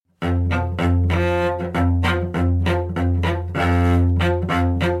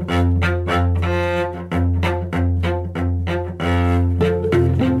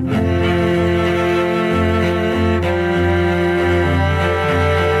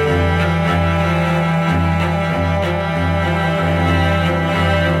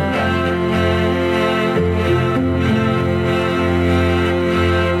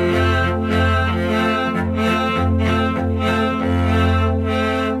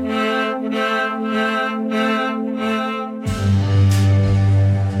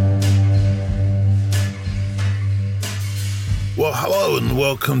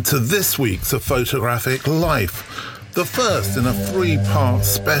welcome to this week's of Photographic Life, the first in a 3-part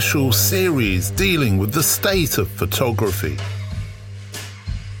special series dealing with the state of photography.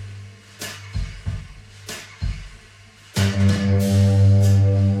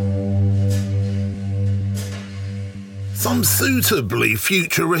 Some suitably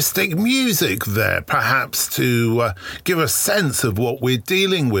futuristic music there, perhaps to give a sense of what we're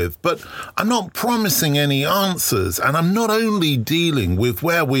dealing with. But I'm not promising any answers, and I'm not only dealing with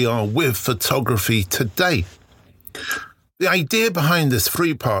where we are with photography today. The idea behind this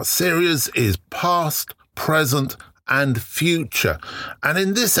 3-part series is past, present, and future. And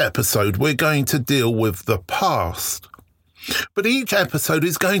in this episode, we're going to deal with the past. But each episode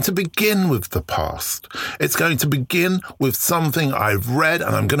is going to begin with the past. It's going to begin with something I've read,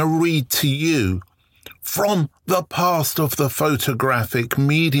 and I'm going to read to you from the past of the photographic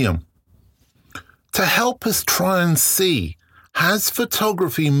medium to help us try and see, has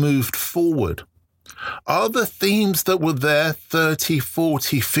photography moved forward? Are the themes that were there 30,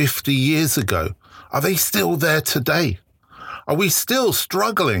 40, 50 years ago, are they still there today? Are we still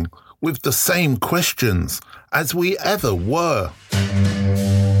struggling with the same questions as we ever were?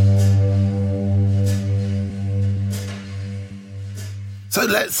 So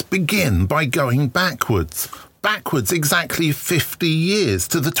let's begin by going backwards exactly 50 years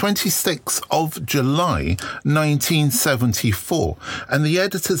to the 26th of July 1974 and the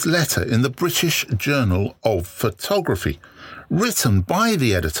editor's letter in the British Journal of Photography, written by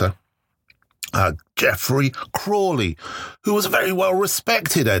the editor Geoffrey Crawley, who was a very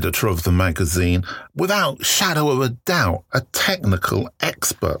well-respected editor of the magazine, without shadow of a doubt, a technical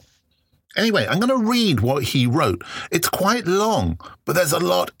expert. Anyway, I'm going to read what he wrote. It's quite long, but there's a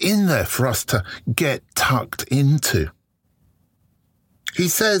lot in there for us to get tucked into. He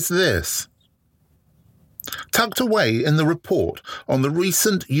says this: tucked away in the report on the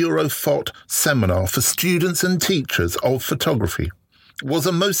recent Europhot seminar for students and teachers of photography was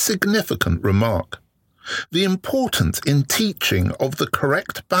a most significant remark. The importance in teaching of the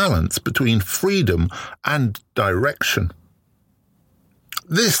correct balance between freedom and direction.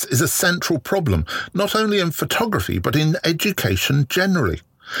 This is a central problem, not only in photography, but in education generally.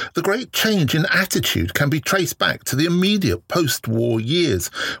 The great change in attitude can be traced back to the immediate post-war years,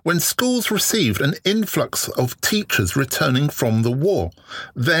 when schools received an influx of teachers returning from the war,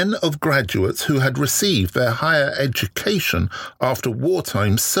 then of graduates who had received their higher education after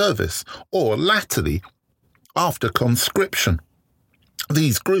wartime service, or latterly, after conscription.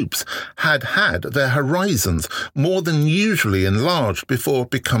 These groups had their horizons more than usually enlarged before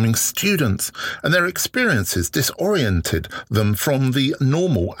becoming students, and their experiences disoriented them from the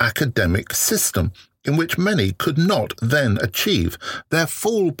normal academic system, in which many could not then achieve their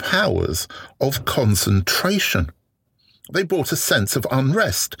full powers of concentration. They brought a sense of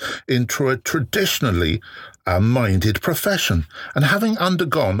unrest into a traditionally minded profession, and having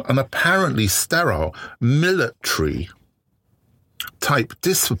undergone an apparently sterile military type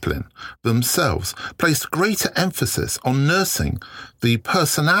discipline themselves, placed greater emphasis on nursing the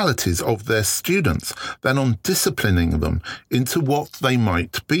personalities of their students than on disciplining them into what they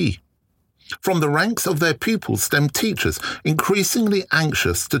might be. From the ranks of their pupils stemmed teachers increasingly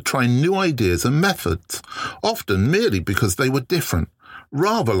anxious to try new ideas and methods, often merely because they were different,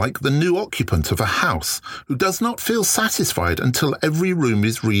 rather like the new occupant of a house who does not feel satisfied until every room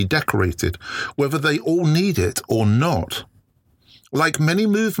is redecorated, whether they all need it or not. Like many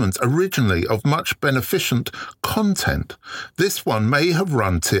movements originally of much beneficent content, this one may have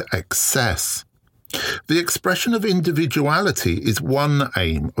run to excess. The expression of individuality is one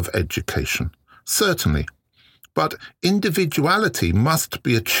aim of education, certainly, but individuality must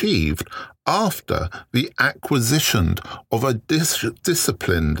be achieved after the acquisition of a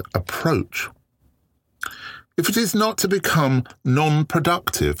disciplined approach. If it is not to become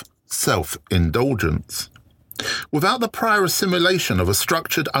non-productive self-indulgence. Without the prior assimilation of a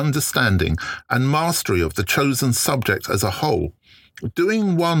structured understanding and mastery of the chosen subject as a whole,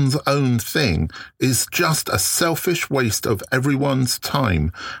 doing one's own thing is just a selfish waste of everyone's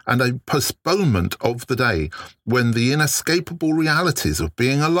time and a postponement of the day when the inescapable realities of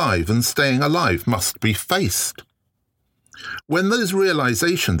being alive and staying alive must be faced. When those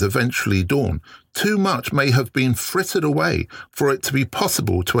realizations eventually dawn, too much may have been frittered away for it to be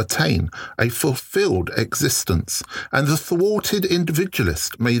possible to attain a fulfilled existence, and the thwarted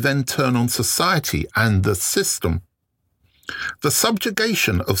individualist may then turn on society and the system. The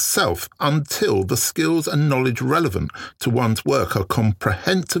subjugation of self until the skills and knowledge relevant to one's work are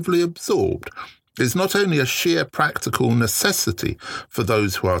comprehensively absorbed is not only a sheer practical necessity for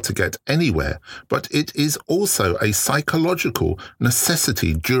those who are to get anywhere, but it is also a psychological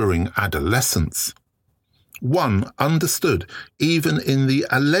necessity during adolescence. One understood even in the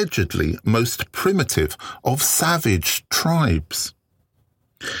allegedly most primitive of savage tribes.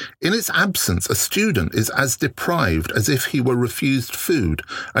 In its absence, a student is as deprived as if he were refused food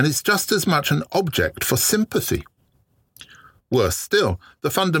and is just as much an object for sympathy. Worse still,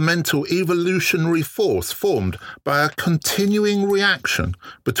 the fundamental evolutionary force formed by a continuing reaction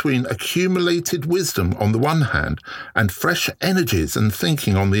between accumulated wisdom on the one hand and fresh energies and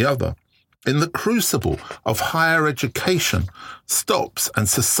thinking on the other, in the crucible of higher education, stops and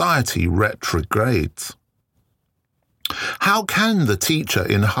society retrogrades. How can the teacher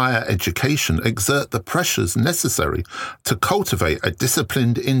in higher education exert the pressures necessary to cultivate a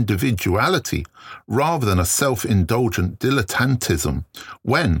disciplined individuality rather than a self-indulgent dilettantism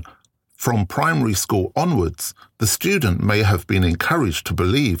when, from primary school onwards, the student may have been encouraged to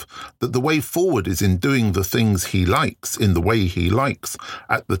believe that the way forward is in doing the things he likes in the way he likes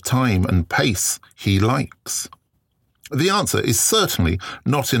at the time and pace he likes? The answer is certainly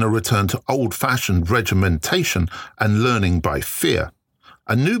not in a return to old-fashioned regimentation and learning by fear.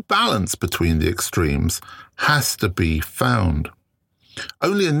 A new balance between the extremes has to be found.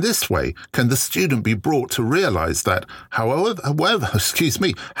 Only in this way can the student be brought to realize that, however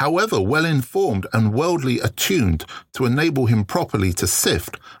well-informed and worldly attuned to enable him properly to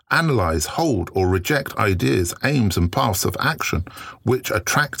sift, analyze, hold, or reject ideas, aims, and paths of action which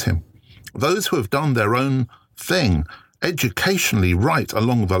attract him, those who have done their own thing educationally right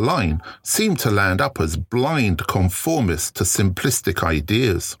along the line seem to land up as blind conformists to simplistic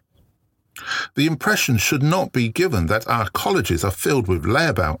ideas. The impression should not be given that our colleges are filled with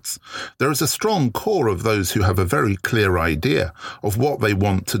layabouts. There is a strong core of those who have a very clear idea of what they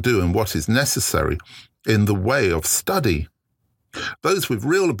want to do and what is necessary in the way of study. Those with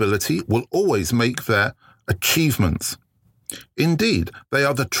real ability will always make their achievements. Indeed, they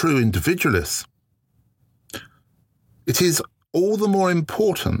are the true individualists. It is all the more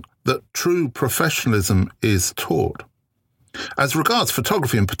important that true professionalism is taught. As regards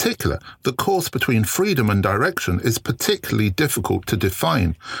photography in particular, the course between freedom and direction is particularly difficult to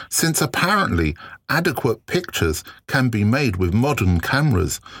define, since apparently adequate pictures can be made with modern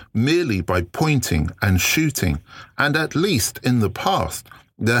cameras merely by pointing and shooting, and at least in the past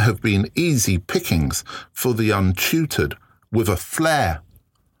there have been easy pickings for the untutored with a flare.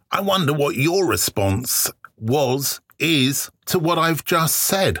 I wonder what your response is to what I've just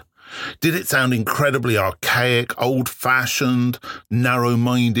said. Did it sound incredibly archaic, old-fashioned,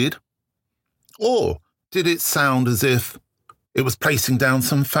 narrow-minded? Or did it sound as if it was placing down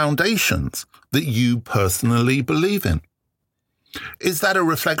some foundations that you personally believe in? Is that a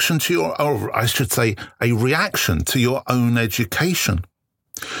reflection to or I should say, a reaction to your own education?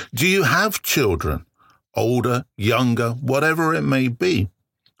 Do you have children, older, younger, whatever it may be,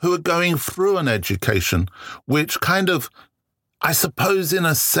 who are going through an education which kind of, I suppose in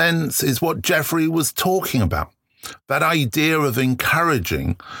a sense, is what Jeffrey was talking about? That idea of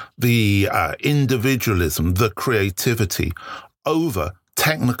encouraging the individualism, the creativity over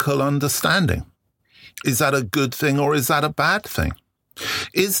technical understanding. Is that a good thing or is that a bad thing?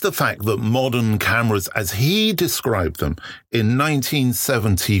 Is the fact that modern cameras, as he described them in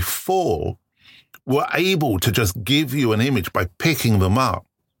 1974, were able to just give you an image by picking them up,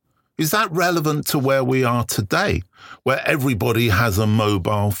 is that relevant to where we are today, where everybody has a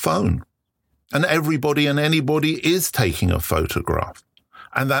mobile phone and everybody and anybody is taking a photograph?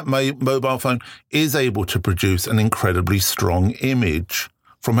 And that mobile phone is able to produce an incredibly strong image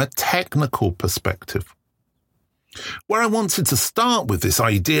from a technical perspective. Where I wanted to start with this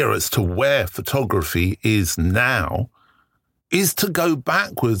idea as to where photography is now is to go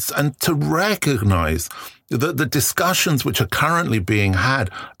backwards and to recognize that the discussions which are currently being had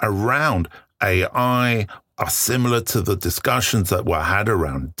around AI are similar to the discussions that were had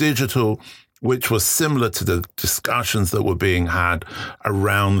around digital, which was similar to the discussions that were being had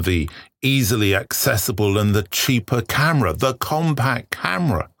around the easily accessible and the cheaper camera, the compact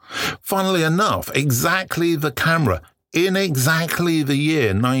camera. Funnily enough, exactly the camera in exactly the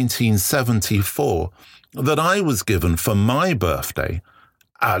year 1974 that I was given for my birthday,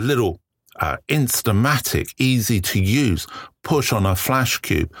 a little Instamatic, easy to use, push on a flash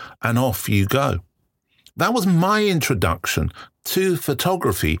cube and off you go. That was my introduction to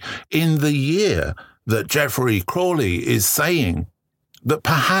photography in the year that Jeffrey Crawley is saying that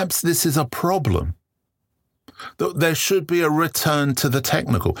perhaps this is a problem, that there should be a return to the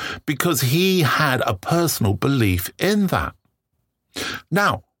technical, because he had a personal belief in that.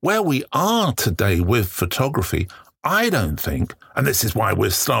 Now, Where we are today with photography, I don't think, and this is why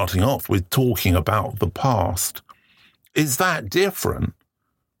we're starting off with talking about the past, is that different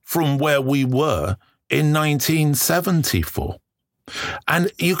from where we were in 1974.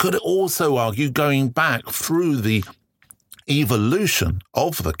 And you could also argue, going back through the evolution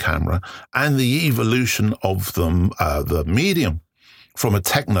of the camera and the evolution of the medium from a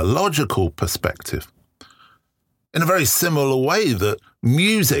technological perspective, in a very similar way that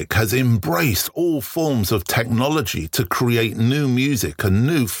music has embraced all forms of technology to create new music and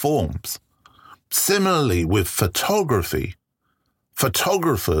new forms. Similarly, with photography,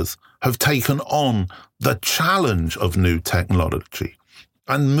 photographers have taken on the challenge of new technology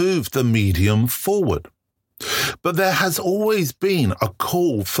and moved the medium forward. But there has always been a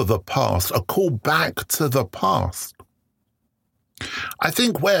call for the past, a call back to the past. I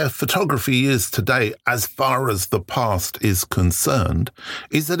think where photography is today, as far as the past is concerned,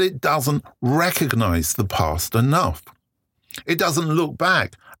 is that it doesn't recognize the past enough. It doesn't look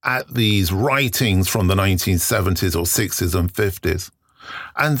back at these writings from the 1970s or 60s and 50s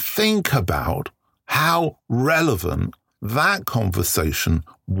and think about how relevant that conversation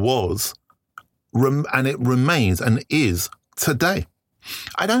was, and it remains and is today.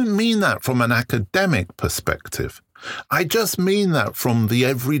 I don't mean that from an academic perspective. I just mean that from the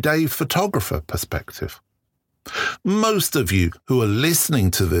everyday photographer perspective. Most of you who are listening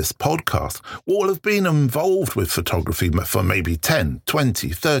to this podcast will have been involved with photography for maybe 10, 20,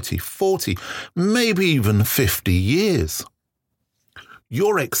 30, 40, maybe even 50 years.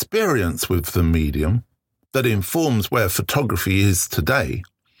 Your experience with the medium that informs where photography is today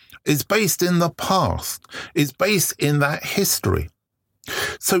is based in the past, is based in that history.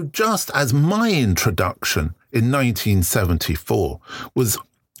 So just as my introduction in 1974 was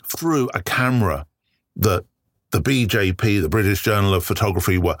through a camera that the BJP, the British Journal of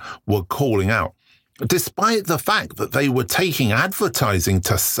Photography, were calling out, despite the fact that they were taking advertising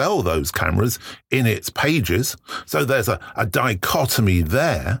to sell those cameras in its pages, so there's a dichotomy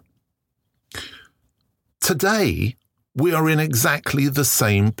there. Today, we are in exactly the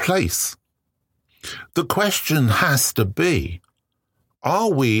same place. The question has to be,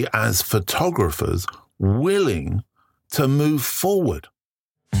 are we as photographers willing to move forward?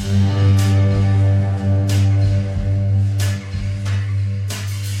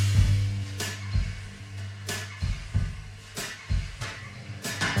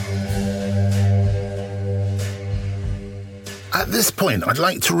 At this point, I'd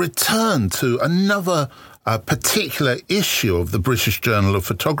like to return to another particular issue of the British Journal of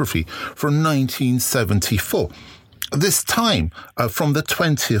Photography from 1974. This time from the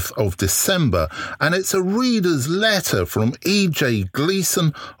 20th of December, and it's a reader's letter from E.J.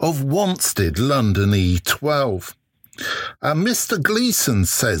 Gleeson of Wanstead, London E12. Mr. Gleeson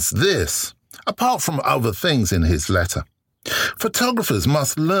says this, apart from other things in his letter. Photographers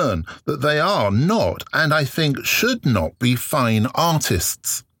must learn that they are not, and I think should not be, fine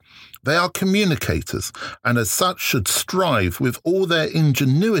artists. They are communicators, and as such should strive with all their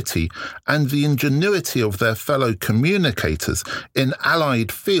ingenuity and the ingenuity of their fellow communicators in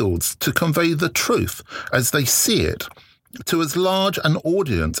allied fields to convey the truth as they see it to as large an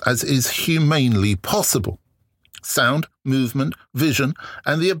audience as is humanly possible. Sound, movement, vision,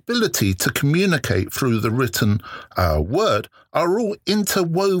 and the ability to communicate through the written word are all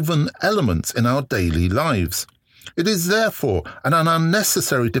interwoven elements in our daily lives. It is therefore an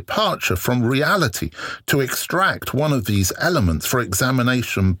unnecessary departure from reality to extract one of these elements for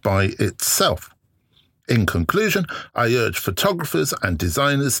examination by itself. In conclusion, I urge photographers and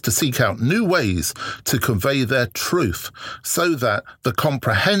designers to seek out new ways to convey their truth so that the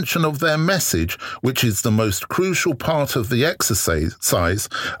comprehension of their message, which is the most crucial part of the exercise,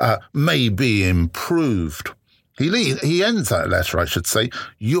 may be improved. He ends that letter, I should say,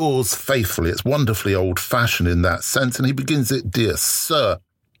 yours faithfully. It's wonderfully old-fashioned in that sense, and he begins it, dear sir.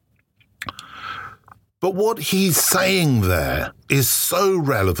 But what he's saying there is so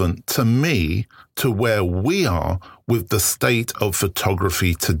relevant to me, to where we are with the state of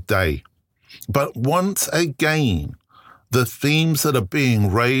photography today. But once again, the themes that are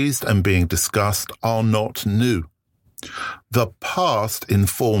being raised and being discussed are not new. The past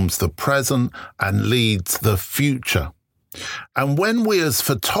informs the present and leads the future. And when we as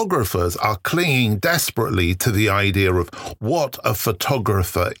photographers are clinging desperately to the idea of what a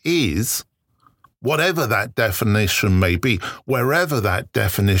photographer is, whatever that definition may be, wherever that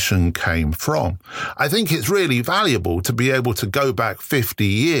definition came from, I think it's really valuable to be able to go back 50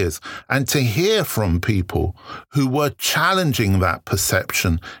 years and to hear from people who were challenging that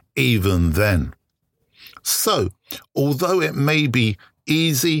perception even then. So, although it may be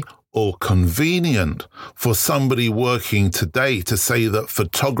easy or convenient for somebody working today to say that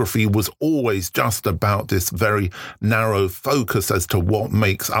photography was always just about this very narrow focus as to what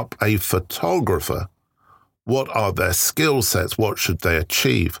makes up a photographer. What are their skill sets? What should they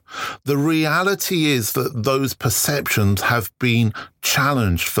achieve? The reality is that those perceptions have been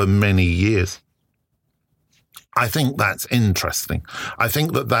challenged for many years. I think that's interesting. I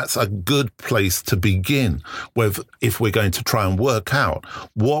think that that's a good place to begin with if we're going to try and work out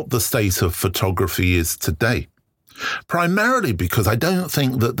what the state of photography is today. Primarily because I don't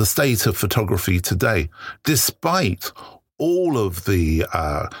think that the state of photography today, despite all of the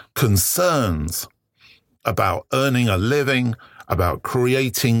concerns about earning a living, about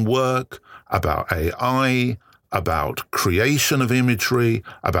creating work, about AI, about creation of imagery,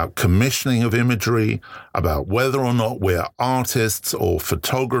 about commissioning of imagery, about whether or not we're artists or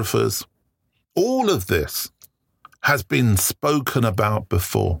photographers. All of this has been spoken about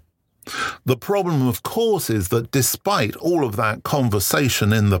before. The problem, of course, is that despite all of that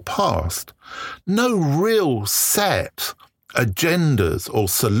conversation in the past, no real set agendas or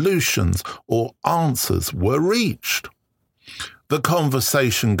solutions or answers were reached. The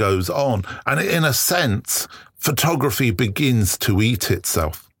conversation goes on, and in a sense, photography begins to eat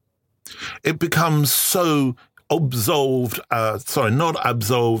itself. It becomes so it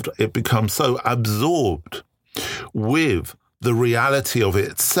becomes so absorbed with the reality of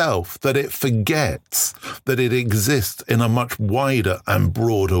itself that it forgets that it exists in a much wider and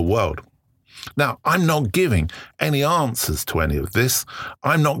broader world. Now, I'm not giving any answers to any of this.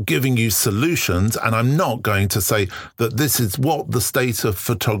 I'm not giving you solutions, and I'm not going to say that this is what the state of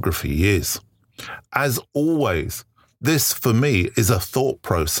photography is. As always, this for me is a thought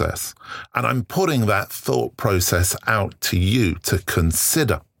process, and I'm putting that thought process out to you to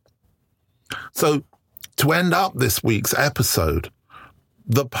consider. So, to end up this week's episode,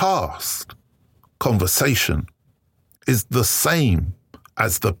 the past conversation is the same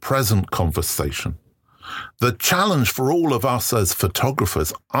as the present conversation. The challenge for all of us as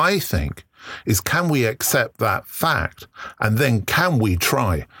photographers, I think, is can we accept that fact, and then can we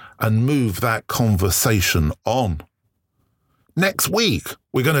try and move that conversation on? Next week,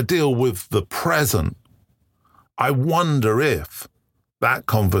 we're going to deal with the present. I wonder if that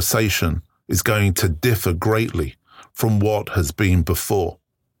conversation is going to differ greatly from what has been before.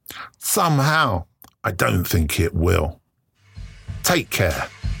 Somehow, I don't think it will. Take care.